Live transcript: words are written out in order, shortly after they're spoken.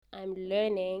I'm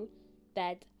learning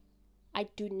that I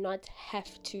do not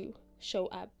have to show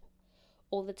up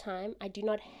all the time. I do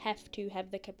not have to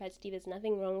have the capacity. There's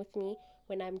nothing wrong with me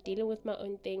when I'm dealing with my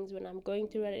own things, when I'm going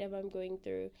through whatever I'm going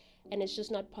through, and it's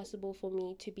just not possible for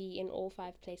me to be in all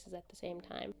 5 places at the same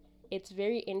time. It's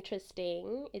very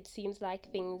interesting. It seems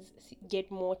like things get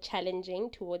more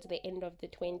challenging towards the end of the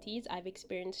 20s. I've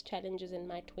experienced challenges in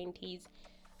my 20s,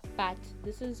 but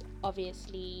this is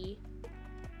obviously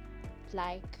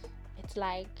like, it's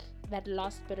like that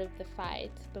last bit of the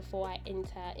fight before I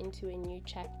enter into a new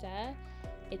chapter.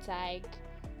 It's like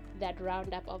that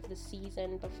roundup of the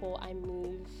season before I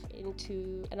move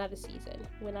into another season.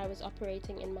 When I was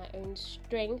operating in my own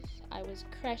strength, I was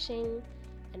crashing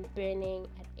and burning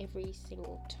at every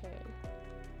single turn.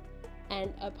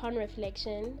 And upon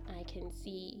reflection, I can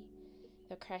see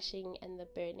the crashing and the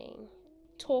burning.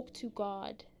 Talk to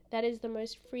God. That is the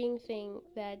most freeing thing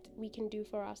that we can do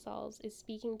for ourselves, is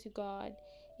speaking to God,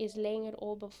 is laying it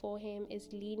all before Him, is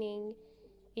leaning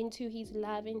into His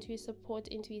love, into His support,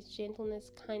 into His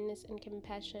gentleness, kindness, and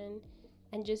compassion,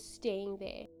 and just staying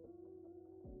there.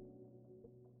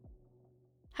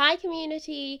 Hi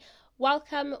community,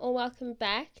 welcome or welcome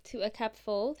back to A Cup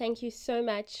Full. Thank you so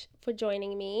much for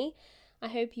joining me. I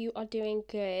hope you are doing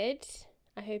good.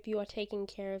 I hope you are taking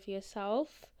care of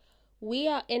yourself. We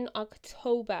are in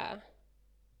October.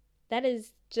 That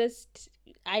is just,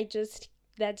 I just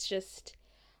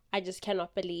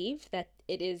cannot believe that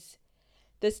it is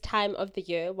this time of the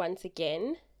year once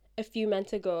again. A few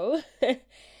months ago,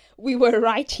 we were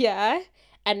right here,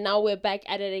 and now we're back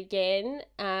at it again.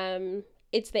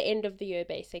 It's the end of the year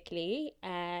basically,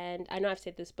 and I know I've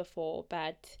said this before,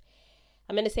 but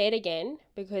I'm going to say it again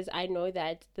because I know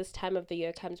that this time of the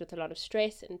year comes with a lot of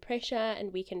stress and pressure,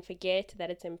 and we can forget that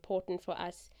it's important for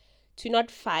us to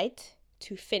not fight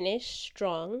to finish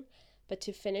strong, but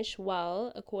to finish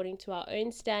well according to our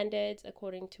own standards,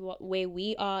 according to where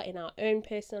we are in our own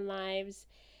personal lives.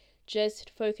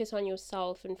 Just focus on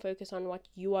yourself and focus on what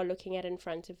you are looking at in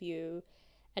front of you,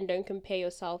 and don't compare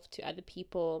yourself to other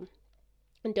people,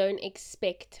 and don't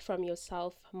expect from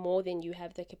yourself more than you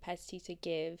have the capacity to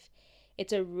give.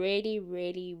 It's a really,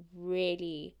 really,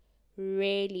 really,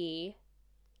 really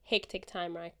hectic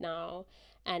time right now,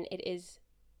 and it is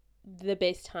the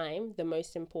best time, the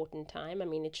most important time. I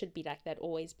mean, it should be like that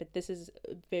always, but this is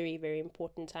a very, very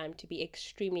important time to be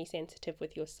extremely sensitive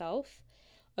with yourself.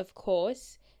 Of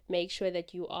course, make sure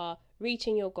that you are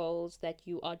reaching your goals, that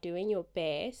you are doing your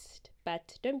best,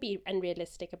 but don't be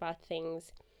unrealistic about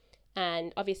things.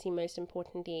 And obviously, most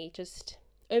importantly, just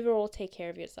overall take care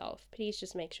of yourself. Please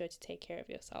just make sure to take care of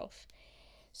yourself.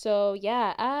 So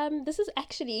yeah, this is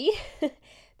actually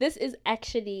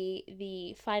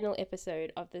the final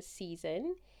episode of this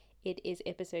season. It is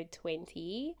episode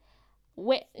 20.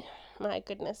 My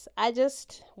goodness,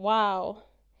 wow,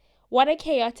 what a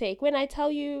chaotic, when I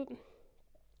tell you,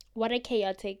 what a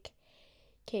chaotic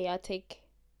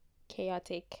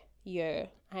year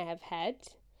I have had.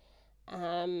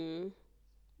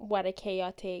 What a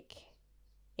chaotic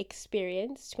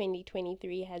experience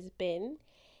 2023 has been.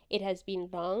 It has been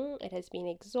long, it has been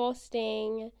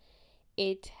exhausting,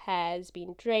 it has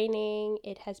been draining,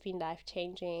 it has been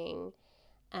life-changing.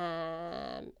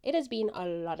 It has been a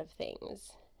lot of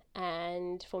things.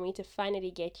 And for me to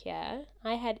finally get here,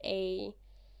 I had a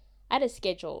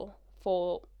schedule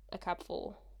for A Cup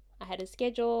Full. I had a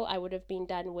schedule. I would have been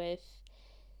done with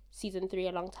season 3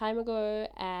 a long time ago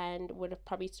and would have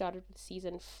probably started with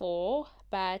season 4,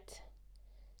 but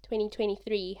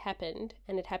 2023 happened,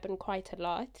 and it happened quite a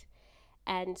lot,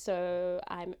 and so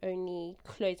I'm only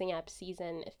closing up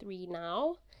season 3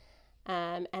 now,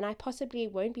 and I possibly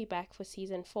won't be back for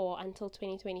season 4 until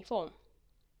 2024,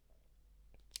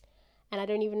 and I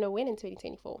don't even know when in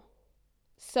 2024.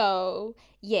 So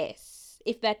yes,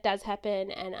 if that does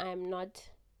happen and I'm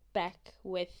not back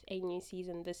with a new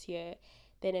season this year,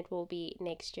 then it will be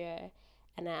next year,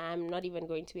 and I'm not even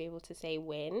going to be able to say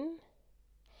when.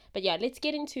 But yeah, let's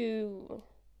get into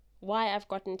why I've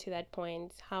gotten to that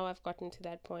point, how I've gotten to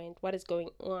that point, what is going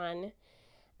on.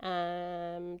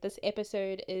 This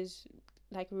episode is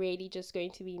like really just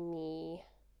going to be me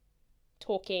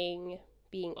talking,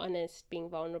 being honest, being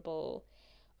vulnerable,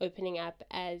 opening up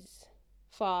as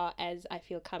far as I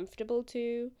feel comfortable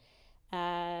to.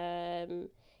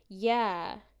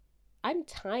 Yeah, I'm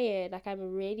tired. Like,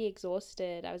 I'm really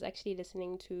exhausted. I was actually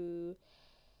listening to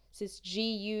Sis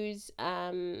GU's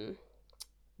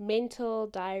mental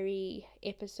diary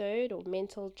episode or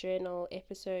mental journal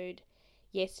episode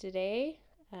yesterday.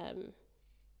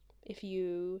 If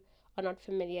you are not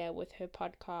familiar with her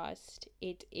podcast,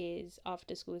 it is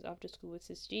After School with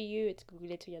Sis GU. It's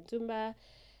Guguletu Yantumba.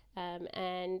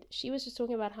 And she was just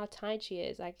talking about how tired she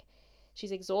is. Like,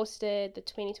 she's exhausted. The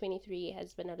 2023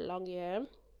 has been a long year.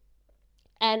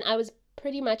 And I was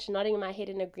pretty much nodding my head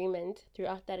in agreement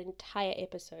throughout that entire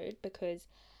episode because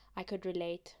I could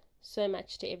relate so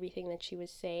much to everything that she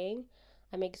was saying.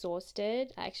 I'm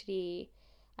exhausted.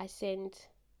 I sent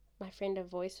my friend a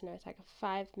voice note, like a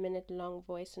 5 minute long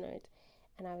voice note.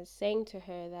 And I was saying to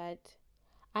her that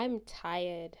I'm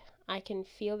tired. I can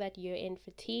feel that year end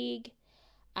fatigue.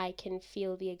 I can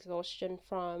feel the exhaustion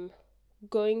from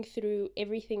going through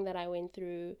everything that I went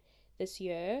through this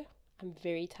year. I'm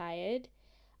very tired.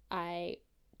 I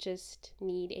just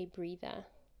need a breather.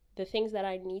 The things that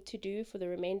I need to do for the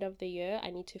remainder of the year, I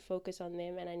need to focus on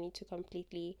them, and I need to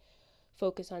completely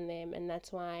focus on them. And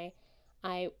that's why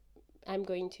I I'm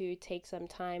going to take some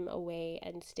time away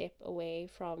and step away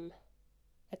from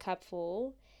a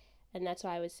cupful. And that's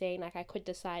why I was saying, like, I could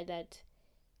decide that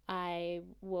I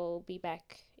will be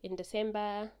back in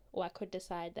December, or I could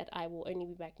decide that I will only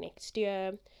be back next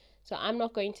year. So I'm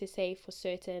not going to say for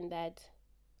certain that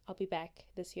I'll be back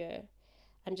this year.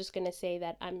 I'm just going to say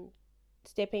that I'm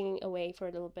stepping away for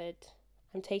a little bit.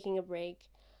 I'm taking a break.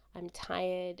 I'm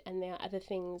tired, and there are other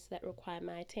things that require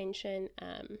my attention,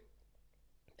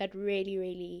 that really,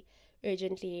 really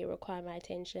urgently require my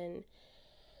attention,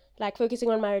 like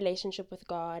focusing on my relationship with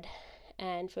God,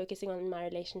 and focusing on my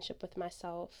relationship with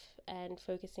myself, and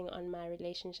focusing on my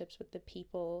relationships with the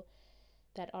people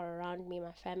that are around me,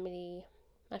 my family,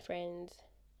 my friends,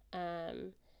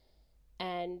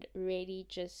 and really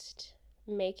just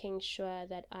making sure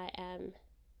that I am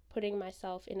putting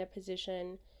myself in a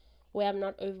position where I'm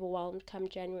not overwhelmed come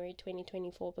January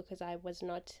 2024 because I was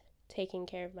not taking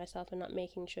care of myself and not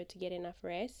making sure to get enough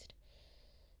rest.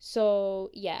 So,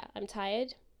 yeah, I'm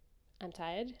tired. I'm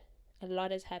tired. A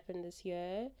lot has happened this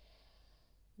year.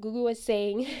 Gugu was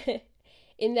saying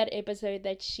in that episode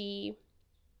that she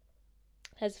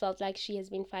has felt like she has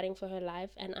been fighting for her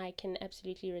life, and I can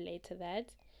absolutely relate to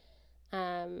that.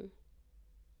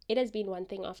 It has been one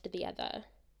thing after the other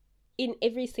in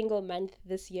every single month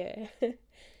this year.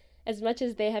 As much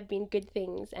as there have been good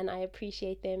things, and I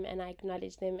appreciate them and I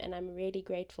acknowledge them and I'm really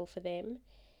grateful for them,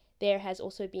 there has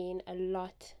also been a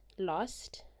lot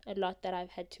lost, a lot that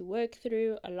I've had to work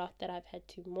through, a lot that I've had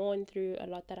to mourn through, a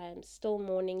lot that I am still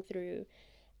mourning through,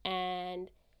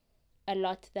 and a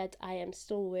lot that I am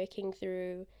still working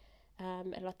through,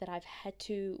 a lot that I've had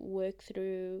to work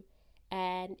through,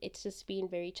 and it's just been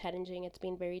very challenging. It's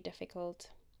been very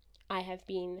difficult. I have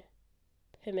been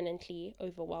permanently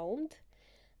overwhelmed.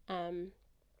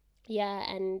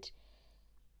 Yeah, and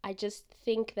I just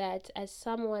think that as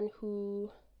someone who's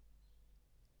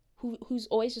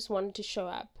always just wanted to show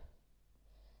up,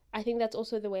 I think that's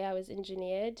also the way I was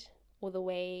engineered, or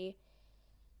the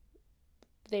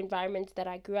environment that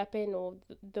I grew up in, or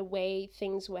the way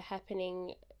things were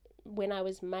happening when I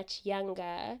was much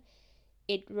younger.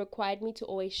 It required me to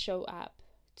always show up,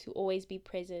 to always be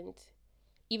present,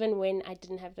 even when I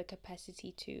didn't have the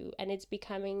capacity to. And it's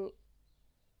becoming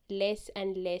less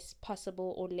and less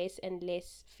possible, or less and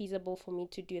less feasible for me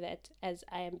to do that as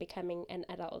I am becoming an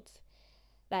adult.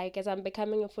 Like, as I'm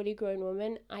becoming a fully grown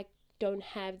woman, I don't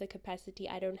have the capacity,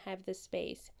 I don't have the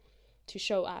space to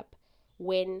show up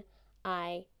when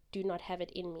I do not have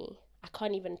it in me. I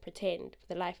can't even pretend for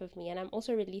the life of me. And I'm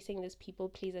also releasing this people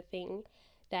pleaser thing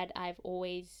that I've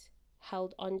always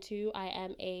held on to. I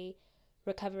am a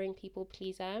recovering people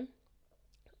pleaser.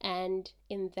 And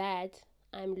in that,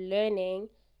 I'm learning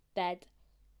that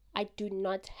I do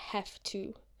not have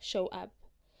to show up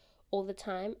all the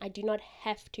time. I do not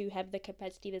have to have the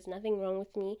capacity. There's nothing wrong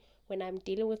with me when I'm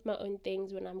dealing with my own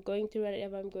things, when I'm going through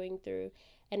whatever I'm going through.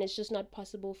 And it's just not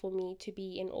possible for me to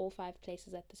be in all 5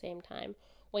 places at the same time.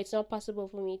 Or it's not possible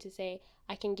for me to say,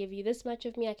 I can give you this much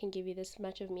of me, I can give you this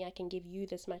much of me, I can give you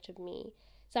this much of me.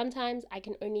 Sometimes I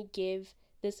can only give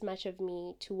this much of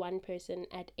me to one person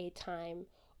at a time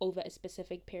over a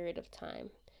specific period of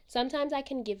time. Sometimes I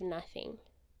can give nothing.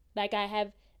 Like, I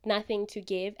have nothing to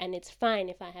give, and it's fine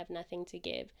if I have nothing to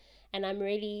give. And I'm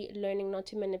really learning not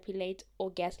to manipulate or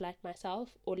gaslight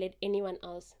myself, or let anyone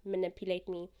else manipulate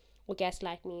me or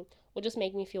gaslight me, or just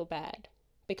make me feel bad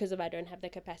because if I don't have the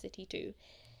capacity to.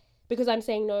 Because I'm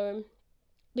saying no,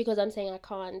 because I'm saying I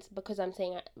can't, because I'm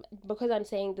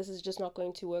saying this is just not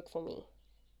going to work for me.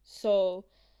 So,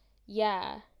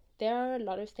 yeah, there are a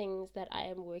lot of things that I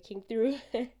am working through.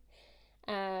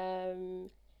 um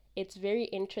it's very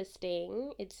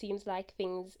interesting. It seems like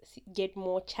things get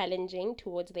more challenging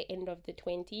towards the end of the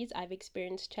 20s. I've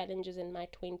experienced challenges in my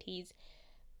 20s,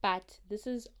 but this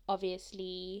is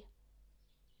obviously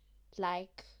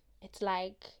like it's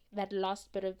like that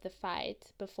last bit of the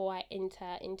fight before I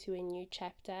enter into a new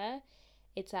chapter.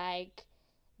 It's like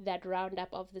that roundup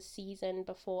of the season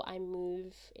before I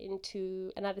move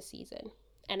into another season.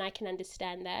 And I can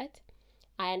understand that.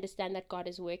 I understand that God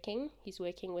is working. He's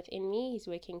working within me. He's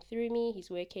working through me.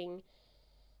 He's working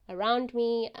around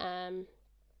me.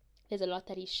 There's a lot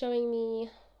that He's showing me.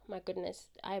 My goodness,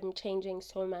 I'm changing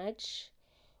so much,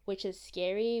 which is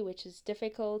scary, which is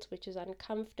difficult, which is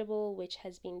uncomfortable, which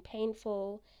has been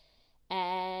painful.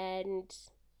 And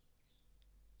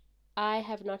I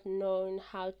have not known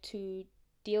how to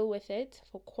deal with it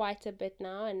for quite a bit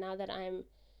now. And now that I'm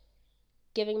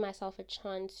giving myself a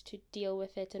chance to deal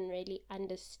with it and really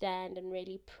understand and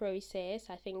really process,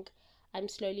 I think I'm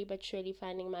slowly but surely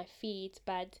finding my feet.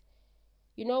 But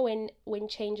you know, when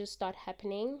changes start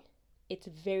happening, it's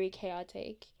very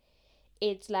chaotic.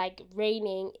 It's like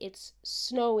raining, it's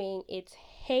snowing, it's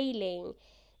hailing,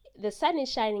 the sun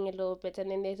is shining a little bit, and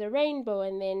then there's a rainbow,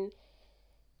 and then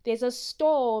there's a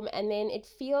storm, and then it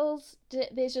feels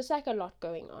there's just like a lot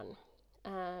going on.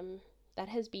 That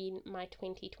has been my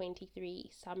 2023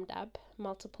 summed up.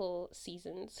 Multiple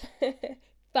seasons.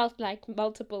 Felt like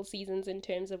multiple seasons in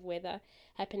terms of weather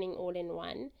happening all in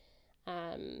one.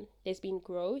 There's been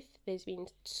growth. There's been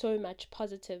so much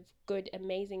positive, good,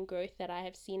 amazing growth that I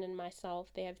have seen in myself.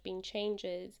 There have been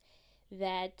changes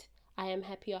that I am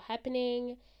happy are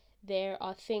happening. There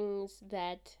are things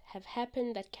that have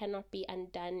happened that cannot be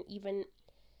undone, even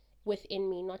within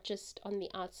me, not just on the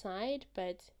outside,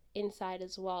 but inside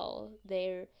as well.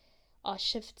 There are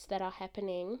shifts that are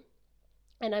happening,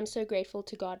 and I'm so grateful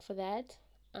to God for that.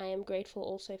 I am grateful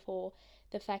also for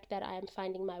the fact that I am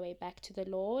finding my way back to the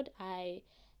Lord. I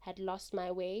had lost my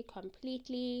way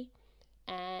completely,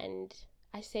 and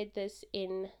I said this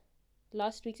in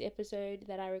last week's episode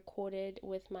that I recorded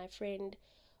with my friend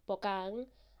Bokang.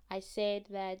 I said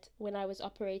that when I was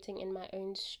operating in my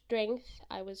own strength,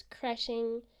 I was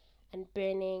crashing and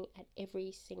burning at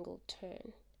every single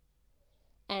turn.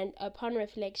 And upon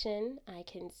reflection, I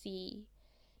can see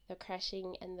the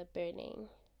crashing and the burning.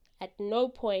 At no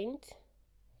point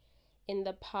in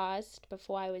the past,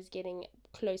 before I was getting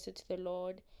closer to the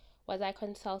Lord, was I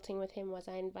consulting with Him? Was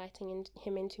I inviting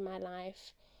Him into my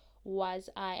life? Was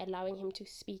I allowing Him to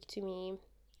speak to me?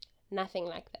 Nothing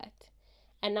like that.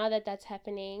 And now that that's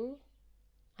happening,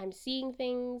 I'm seeing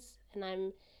things, and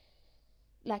I'm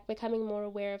like becoming more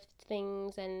aware of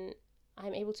things, and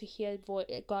I'm able to hear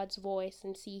God's voice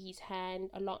and see His hand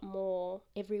a lot more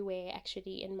everywhere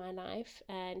actually in my life.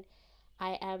 And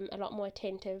I am a lot more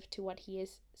attentive to what He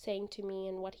is saying to me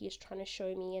and what He is trying to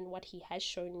show me and what He has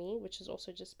shown me, which has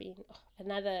also just been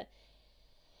another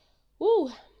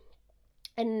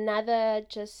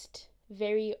just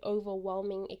very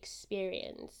overwhelming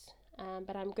experience.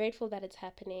 But I'm grateful that it's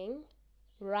happening.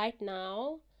 Right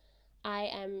now, I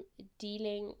am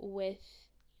dealing with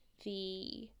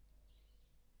the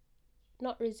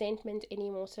not resentment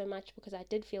anymore so much, because I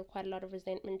did feel quite a lot of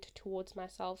resentment towards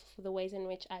myself for the ways in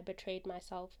which I betrayed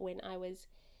myself when I was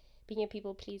being a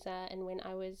people pleaser, and when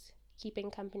I was keeping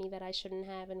company that I shouldn't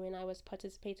have, and when I was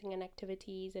participating in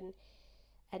activities and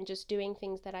just doing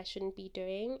things that I shouldn't be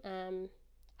doing.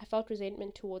 I felt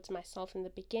resentment towards myself in the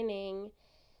beginning,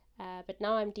 but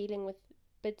now I'm dealing with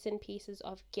bits and pieces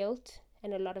of guilt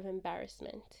and a lot of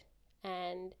embarrassment.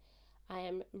 And I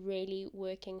am really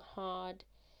working hard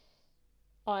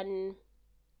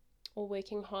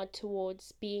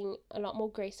towards being a lot more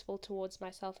graceful towards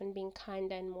myself and being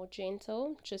kinder and more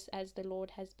gentle, just as the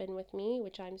Lord has been with me,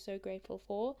 which I'm so grateful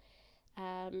for.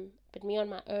 But me on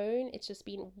my own, it's just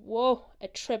been, a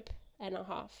trip and a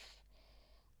half.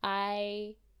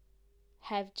 I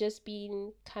have just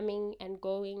been coming and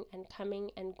going and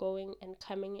coming and going and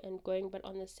coming and going, but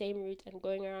on the same route, and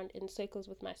going around in circles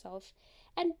with myself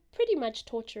and pretty much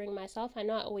torturing myself. I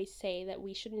know I always say that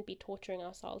we shouldn't be torturing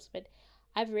ourselves, but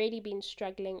I've really been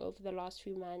struggling over the last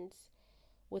few months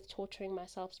with torturing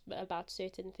myself about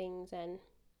certain things. And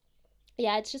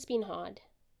yeah, it's just been hard.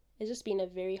 It's just been a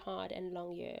very hard and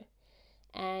long year.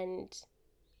 And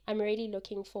I'm really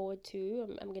looking forward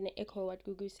to, I'm going to echo what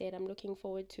Gugu said, I'm looking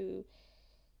forward to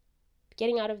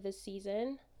getting out of this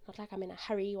season. Not like I'm in a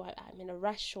hurry or I'm in a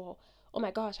rush or, oh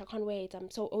my gosh, I can't wait,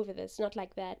 I'm so over this. Not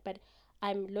like that, but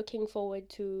I'm looking forward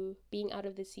to being out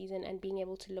of this season and being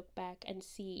able to look back and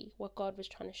see what God was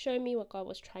trying to show me, what God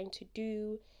was trying to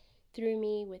do through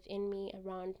me, within me,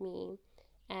 around me,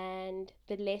 and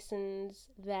the lessons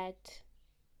that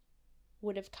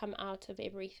would have come out of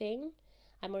everything.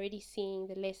 I'm already seeing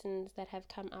the lessons that have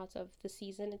come out of the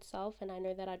season itself, and I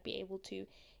know that I'd be able to,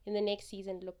 in the next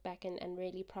season, look back and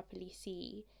really properly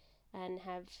see and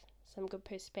have some good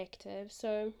perspective.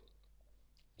 So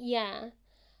Yeah,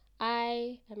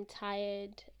 I am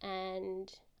tired,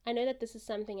 and I know that this is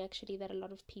something actually that a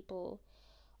lot of people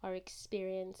are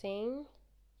experiencing,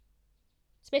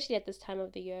 especially at this time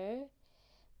of the year.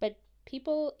 But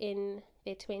people in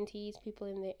their 20s, people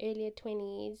in their earlier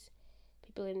 20s,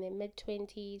 people in their mid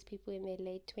 20s, people in their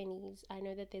late 20s, I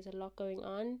know that there's a lot going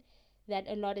on, that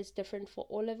a lot is different for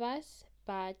all of us,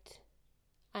 but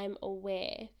I'm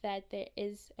aware that there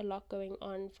is a lot going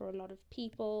on for a lot of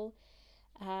people.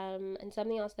 And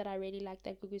something else that I really like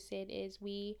that Gugu said is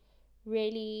we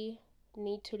really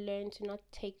need to learn to not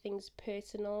take things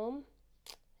personal.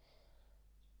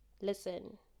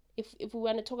 Listen, if we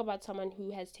want to talk about someone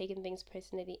who has taken things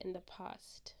personally in the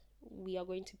past, we are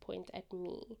going to point at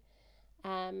me.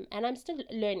 And I'm still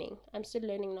learning. I'm still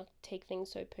learning not to take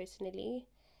things so personally.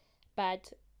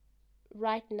 But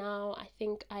right now, I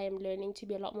think I am learning to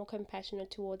be a lot more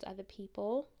compassionate towards other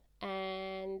people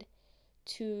and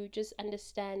to just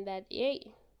understand that, hey,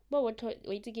 well, we're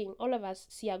waiting. All of us,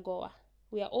 siagoa.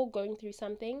 We are all going through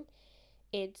something.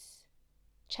 It's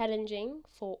challenging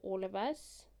for all of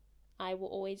us. I will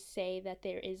always say that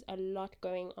there is a lot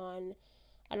going on,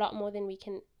 a lot more than we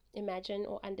can imagine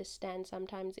or understand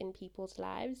sometimes in people's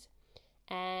lives.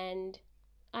 And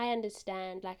I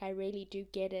understand, like, I really do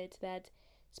get it that,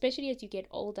 especially as you get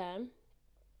older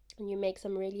and you make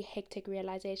some really hectic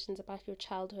realizations about your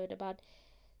childhood, about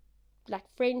like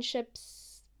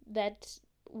friendships that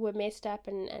were messed up,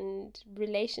 and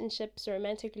relationships,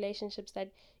 romantic relationships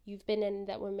that you've been in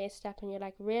that were messed up, and you're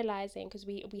like realizing, because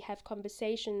we have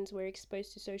conversations, we're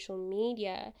exposed to social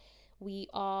media, we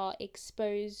are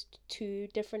exposed to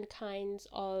different kinds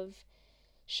of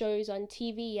shows on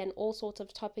TV, and all sorts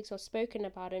of topics are spoken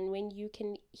about. And when you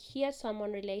can hear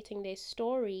someone relating their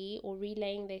story or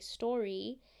relaying their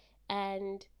story,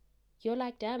 and you're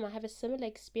like, damn, I have a similar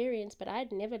experience, but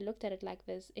I'd never looked at it like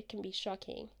this, it can be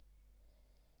shocking.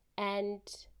 And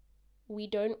we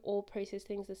don't all process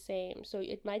things the same. So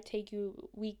it might take you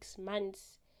weeks,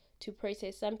 months to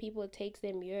process. Some people, it takes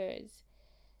them years,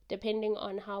 depending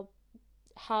on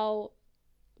how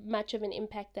much of an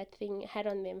impact that thing had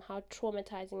on them, how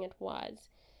traumatizing it was.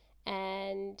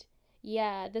 And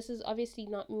yeah, this is obviously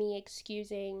not me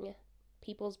excusing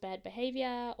people's bad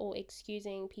behavior or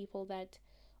excusing people that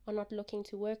are not looking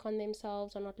to work on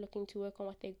themselves or not looking to work on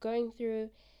what they're going through.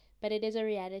 But it is a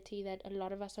reality that a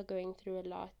lot of us are going through a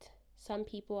lot. Some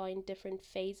people are in different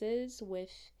phases with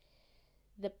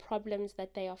the problems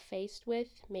that they are faced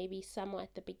with. Maybe some are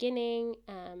at the beginning,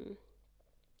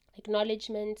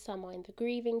 acknowledgement, some are in the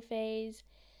grieving phase.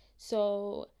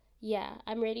 So yeah,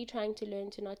 I'm really trying to learn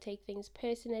to not take things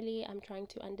personally. I'm trying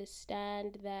to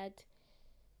understand that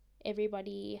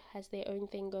everybody has their own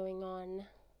thing going on.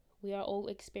 We are all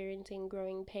experiencing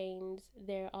growing pains.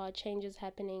 There are changes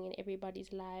happening in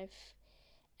everybody's life.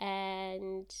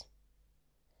 And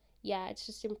yeah, it's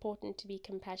just important to be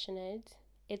compassionate.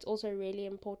 It's also really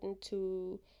important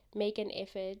to make an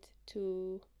effort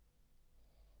to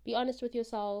be honest with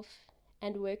yourself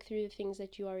and work through the things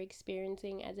that you are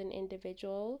experiencing as an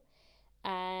individual,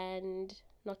 and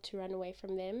not to run away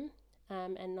from them,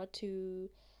 and not to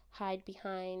hide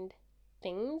behind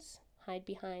things, hide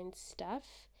behind stuff,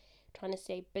 trying to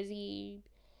stay busy,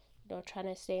 trying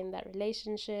to stay in that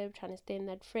relationship, trying to stay in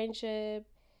that friendship,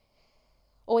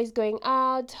 always going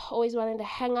out, always wanting to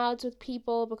hang out with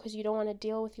people because you don't want to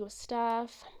deal with your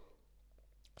stuff.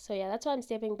 So yeah, that's why I'm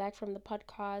stepping back from the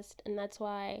podcast, and that's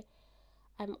why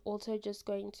I'm also just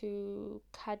going to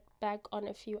cut back on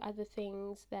a few other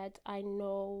things that I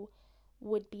know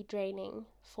would be draining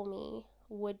for me,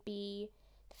 would be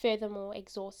furthermore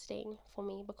exhausting for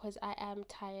me, because I am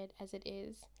tired as it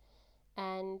is.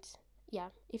 And yeah,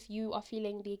 if you are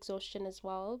feeling the exhaustion as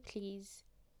well, please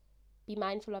be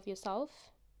mindful of yourself.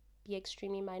 Be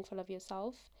extremely mindful of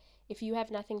yourself. If you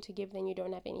have nothing to give, then you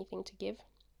don't have anything to give.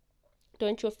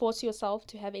 Don't you force yourself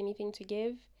to have anything to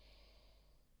give.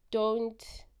 Don't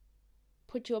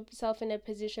put yourself in a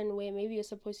position where maybe you're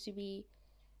supposed to be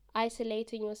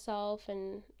isolating yourself.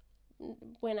 And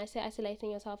when I say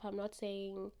isolating yourself, I'm not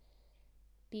saying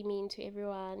be mean to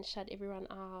everyone, shut everyone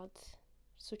out,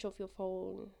 switch off your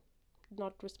phone,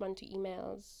 not respond to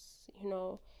emails.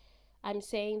 I'm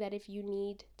saying that if you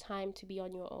need time to be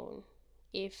on your own,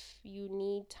 if you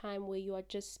need time where you are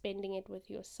just spending it with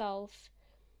yourself,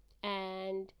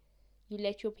 and you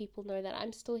let your people know that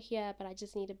I'm still here but I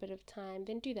just need a bit of time,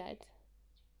 then do that.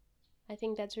 I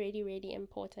think that's really, really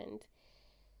important.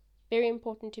 Very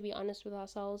important to be honest with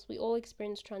ourselves. We all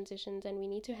experience transitions and we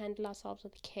need to handle ourselves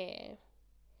with care.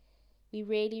 We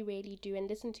really, really do. And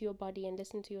listen to your body and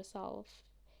listen to yourself.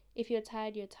 If you're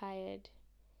tired, you're tired.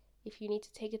 If you need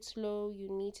to take it slow, you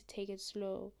need to take it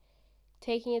slow.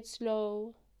 Taking it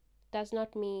slow does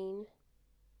not mean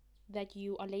that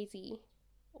you are lazy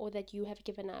or that you have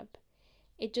given up.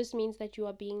 It just means that you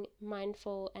are being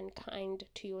mindful and kind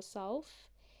to yourself.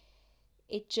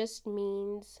 It just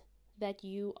means that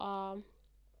you are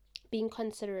being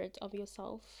considerate of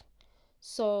yourself.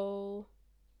 So,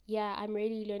 yeah, I'm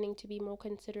really learning to be more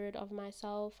considerate of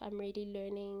myself. I'm really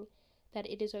learning that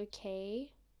it is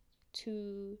okay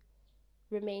to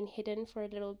remain hidden for a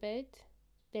little bit.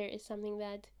 There is something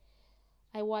that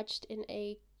I watched in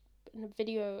a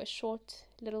video, a short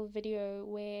little video,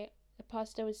 where a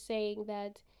pastor was saying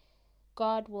that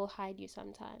God will hide you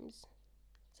sometimes.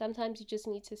 Sometimes you just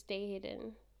need to stay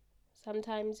hidden.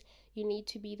 Sometimes you need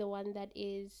to be the one that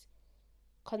is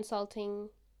consulting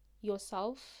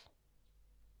yourself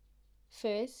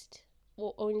first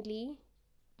or only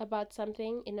about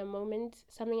something in a moment,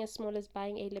 something as small as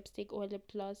buying a lipstick or a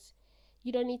lip gloss.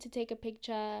 You don't need to take a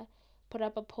picture, put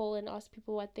up a poll and ask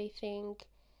people what they think.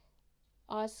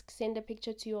 Send a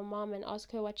picture to your mom and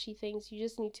ask her what she thinks. You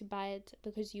just need to buy it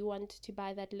because you want to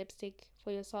buy that lipstick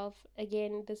for yourself.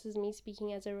 Again, this is me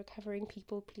speaking as a recovering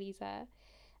people pleaser.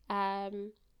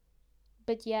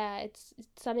 But yeah, it's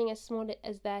something as small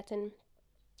as that. And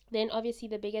then obviously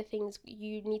the bigger things,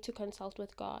 you need to consult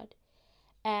with God.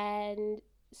 And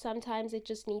sometimes it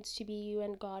just needs to be you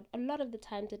and God. A lot of the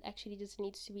times it actually just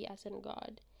needs to be us and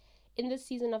God. In this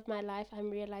season of my life,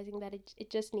 I'm realizing that it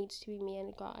just needs to be me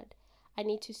and God. I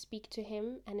need to speak to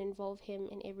him and involve him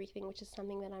in everything, which is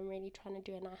something that I'm really trying to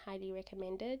do, and I highly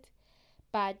recommend it.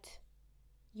 But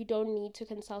you don't need to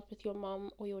consult with your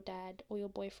mom or your dad or your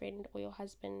boyfriend or your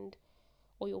husband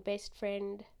or your best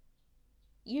friend.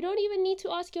 You don't even need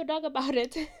to ask your dog about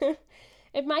it.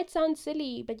 It might sound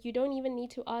silly, but you don't even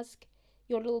need to ask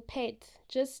your little pet.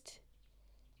 Just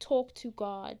talk to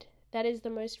God. That is the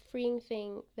most freeing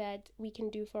thing that we can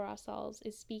do for ourselves,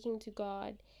 is speaking to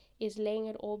God, is laying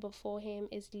it all before him,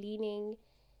 is leaning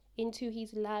into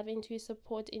his love, into his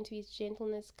support, into his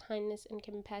gentleness, kindness, and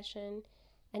compassion,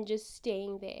 and just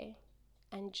staying there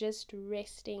and just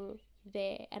resting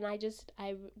there. And I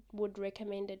would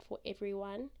recommend it for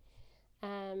everyone.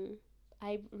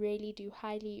 I really do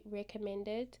highly recommend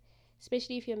it,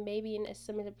 especially if you're maybe in a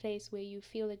similar place where you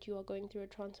feel that you are going through a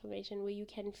transformation, where you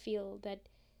can feel that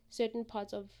certain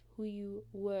parts of who you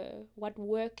were, what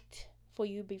worked for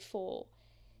you before,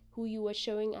 who you were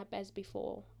showing up as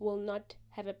before, will not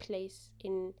have a place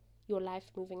in your life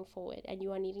moving forward. And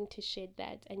you are needing to shed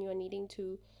that, and you are needing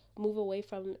to move away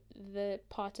from the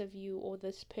part of you or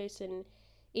this person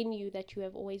in you that you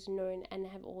have always known and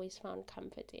have always found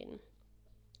comfort in.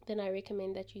 Then I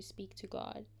recommend that you speak to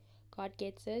God. God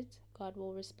gets it. God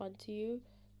will respond to you.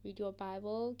 Read your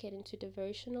Bible, get into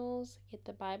devotionals, get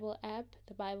the Bible app.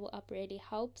 The Bible app really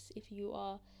helps if you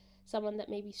are someone that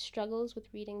maybe struggles with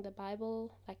reading the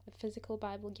Bible, like the physical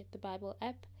Bible, get the Bible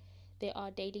app. There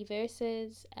are daily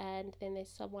verses, and then there's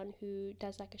someone who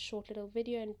does like a short little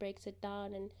video and breaks it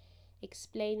down and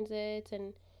explains it.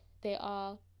 And there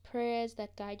are prayers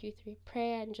that guide you through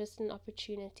prayer, and just an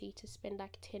opportunity to spend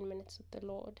like 10 minutes with the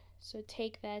Lord. So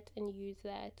take that and use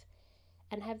that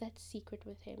and have that secret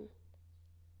with him.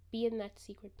 Be in that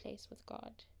secret place with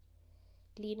God.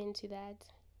 Lean into that,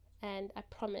 and I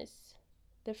promise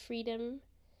the freedom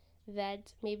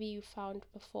that maybe you found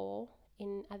before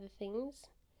in other things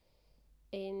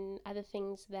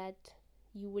that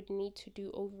you would need to do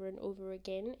over and over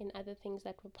again, in other things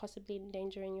that were possibly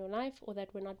endangering your life or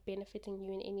that were not benefiting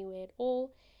you in any way at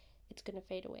all, it's going to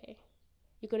fade away.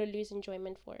 You're going to lose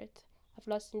enjoyment for it. I've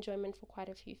lost enjoyment for quite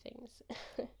a few things.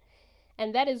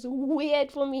 And that is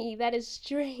weird for me. That is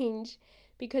strange,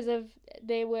 because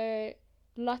there were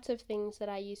lots of things that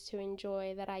I used to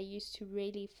enjoy, that I used to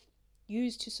really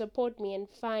use to support me and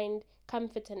find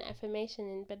comfort and affirmation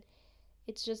in, but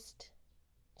it's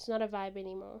not a vibe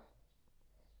anymore.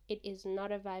 It is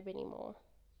not a vibe anymore.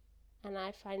 And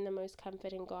I find the most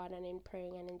comfort in God and in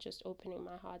praying and in just opening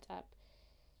my heart up,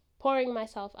 pouring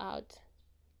myself out,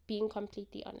 being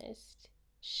completely honest,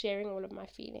 sharing all of my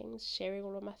feelings, sharing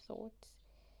all of my thoughts.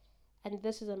 And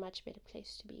this is a much better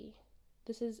place to be.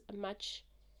 This is a much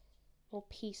more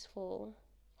peaceful,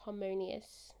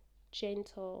 harmonious,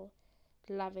 gentle,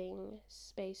 loving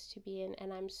space to be in.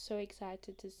 And I'm so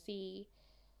excited to see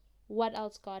what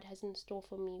else God has in store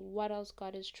for me, what else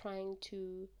God is trying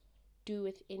to do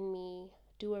within me,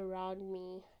 do around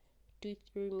me, do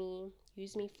through me,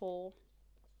 use me for.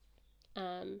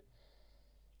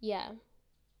 Yeah.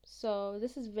 So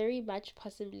this is very much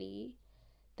possibly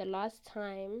the last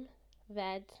time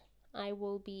that I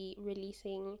will be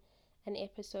releasing an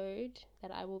episode,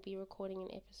 that I will be recording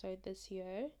an episode this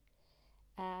year.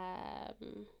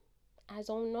 I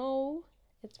don't know.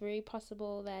 It's very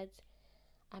possible that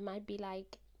I might be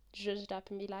like zhuzhed up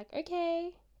and be like,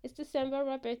 okay, it's December,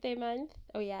 my birthday month.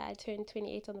 Oh yeah, I turned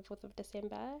 28 on the 4th of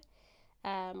December,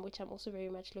 which I'm also very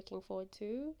much looking forward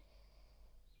to.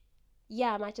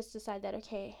 Yeah, I might just decide that,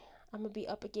 okay, I'm gonna be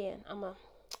up again.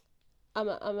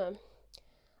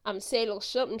 I'm say a little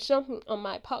something on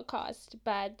my podcast,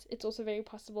 but it's also very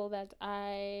possible that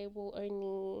I will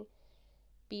only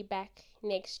be back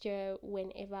next year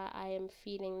whenever I am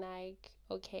feeling like,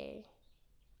 okay,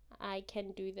 I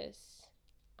can do this.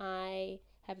 I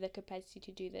have the capacity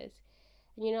to do this.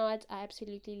 And you know what? I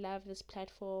absolutely love this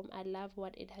platform. I love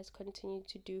what it has continued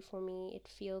to do for me. It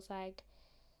feels like,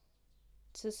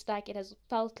 just like it has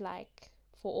felt like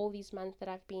for all these months that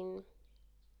I've been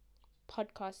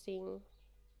podcasting.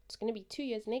 It's going to be 2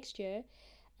 years next year.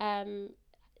 Um,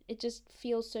 it just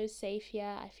feels so safe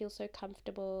here. I feel so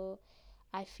comfortable.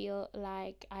 I feel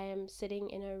like I am sitting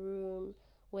in a room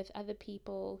with other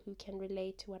people who can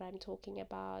relate to what I'm talking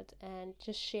about and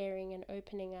just sharing and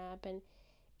opening up. And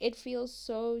it feels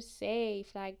so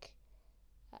safe. Like,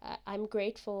 I'm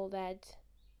grateful that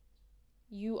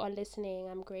you are listening.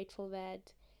 I'm grateful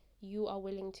that you are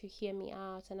willing to hear me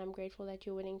out. And I'm grateful that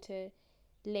you're willing to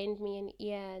lend me an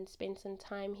ear and spend some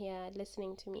time here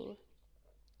listening to me.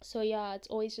 So yeah, it's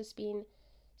always just been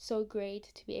so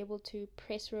great to be able to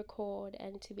press record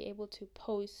and to be able to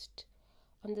post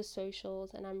on the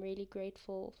socials, and I'm really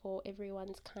grateful for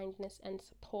everyone's kindness and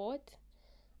support.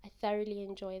 I thoroughly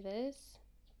enjoy this,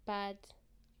 but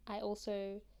I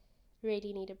also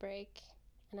really need a break,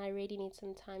 and I really need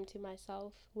some time to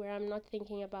myself where I'm not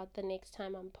thinking about the next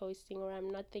time I'm posting, or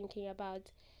I'm not thinking about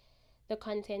the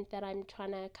content that I'm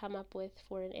trying to come up with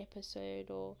for an episode,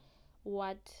 or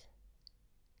what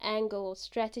angle or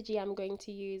strategy I'm going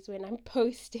to use when I'm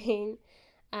posting.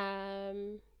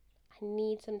 I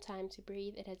need some time to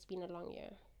breathe. It has been a long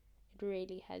year. It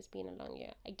really has been a long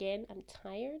year. Again, I'm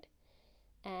tired.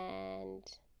 And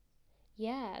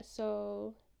yeah,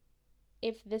 so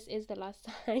if this is the last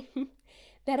time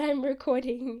that I'm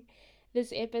recording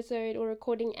this episode, or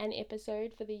recording an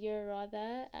episode for the year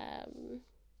rather,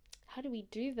 how do we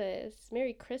do this?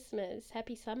 Merry Christmas,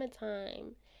 happy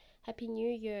summertime, happy new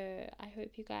year. I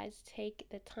hope you guys take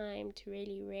the time to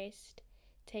really rest,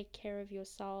 take care of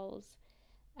yourselves,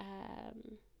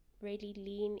 really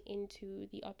lean into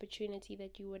the opportunity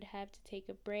that you would have to take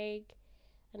a break.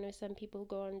 I know some people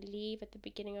go on leave at the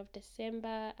beginning of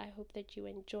December. I hope that you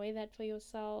enjoy that for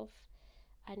yourself.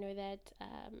 I know that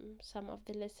some of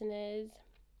the listeners,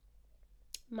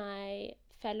 my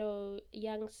fellow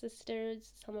young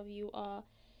sisters, some of you are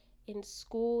in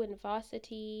school, in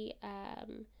varsity,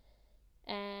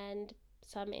 and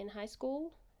some in high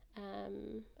school.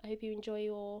 I hope you enjoy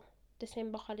your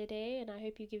December holiday, and I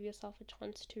hope you give yourself a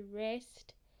chance to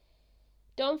rest.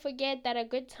 Don't forget that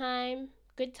good times,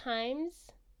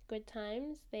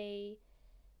 they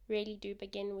really do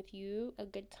begin with you. A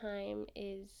good time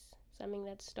is something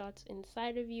that starts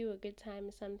inside of you. A good time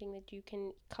is something that you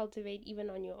can cultivate even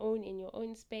on your own, in your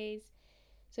own space.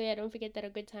 So yeah, don't forget that a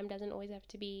good time doesn't always have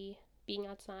to be being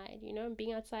outside.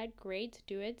 Being outside, great,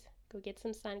 do it. Go get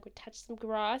some sun, go touch some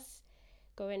grass,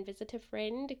 go and visit a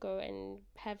friend, go and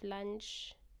have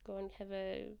lunch, go and have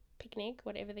a picnic,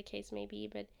 whatever the case may be.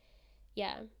 But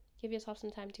yeah, give yourself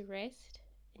some time to rest.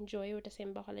 Enjoy your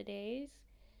December holidays.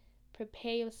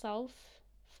 Prepare yourself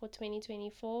for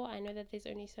 2024. I know that there's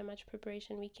only so much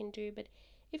preparation we can do, but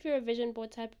if you're a vision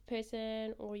board type of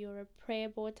person, or you're a prayer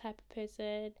board type of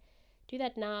person, do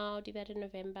that now, do that in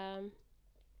November,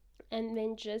 and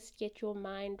then just get your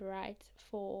mind right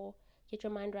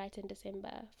in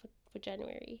December for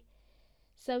January.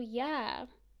 So yeah,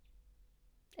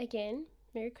 again,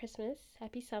 Merry Christmas,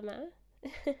 Happy Summer,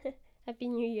 Happy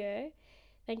New Year.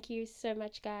 Thank you so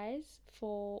much, guys,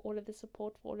 for all of the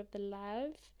support, for all of the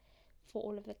love, for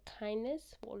all of the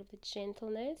kindness, for all of the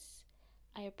gentleness.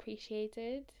 I appreciate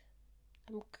it.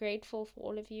 I'm grateful for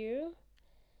all of you.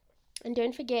 And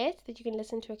don't forget that you can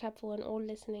listen to A Cupful on all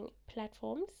listening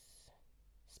platforms: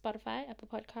 Spotify, Apple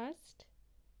Podcast,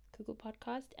 Google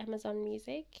Podcast, Amazon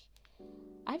Music.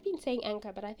 I've been saying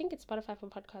Anchor, but I think it's Spotify for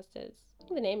podcasters. I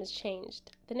think the name has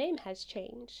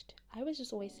changed. I was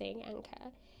just always saying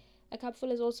Anchor. A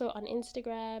Cupful is also on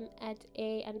Instagram at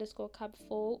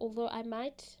 @a_cupful. Although I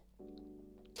might.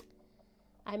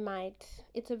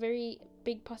 It's a very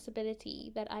big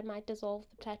possibility that I might dissolve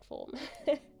the platform.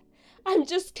 I'm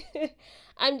just,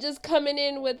 I'm just coming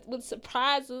in with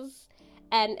surprises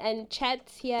and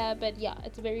chats here, but yeah,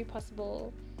 it's very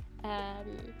possible.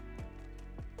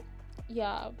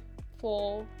 Yeah,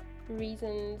 for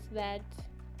reasons that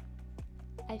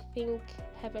I think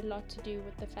have a lot to do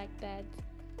with the fact that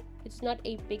it's not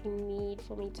a big need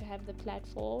for me to have the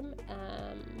platform,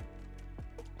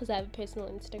 because I have a personal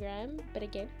Instagram. But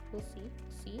again, we'll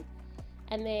see.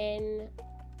 And then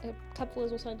a couple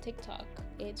is also on TikTok.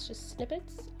 It's just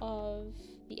snippets of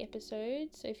the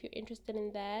episodes. So if you're interested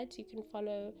in that, you can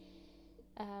follow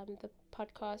the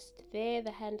podcast there.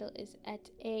 The handle is at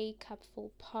a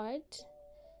cupful pod.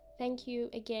 Thank you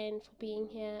again for being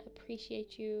here.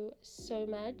 Appreciate you so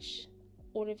much.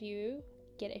 All of you,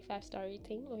 get a 5-star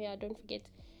rating. Oh yeah, don't forget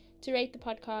to rate the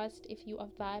podcast if you are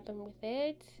vibing with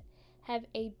it. Have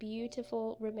a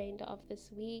beautiful remainder of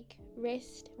this week.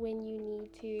 Rest when you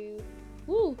need to.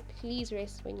 Please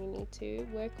rest when you need to.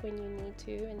 Work when you need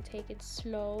to, and take it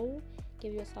slow.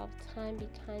 Give yourself time. Be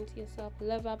kind to yourself.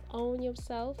 Love up on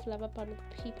yourself. Love up on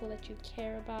the people that you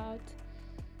care about.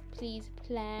 Please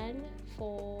plan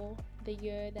for the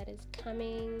year that is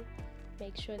coming.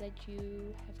 Make sure that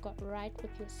you have got right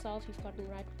with yourself. You've gotten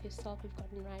right with yourself. You've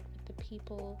gotten right with the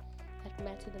people that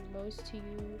matter the most to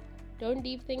you. Don't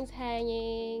leave things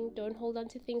hanging. Don't hold on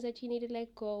to things that you need to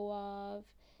let go of.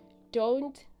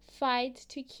 Don't fight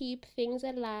to keep things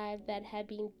alive that have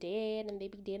been dead and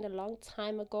they've been dead a long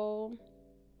time ago.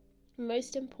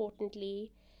 Most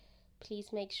importantly,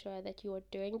 please make sure that you are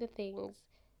doing the things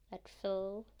that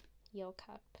fill your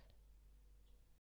cup.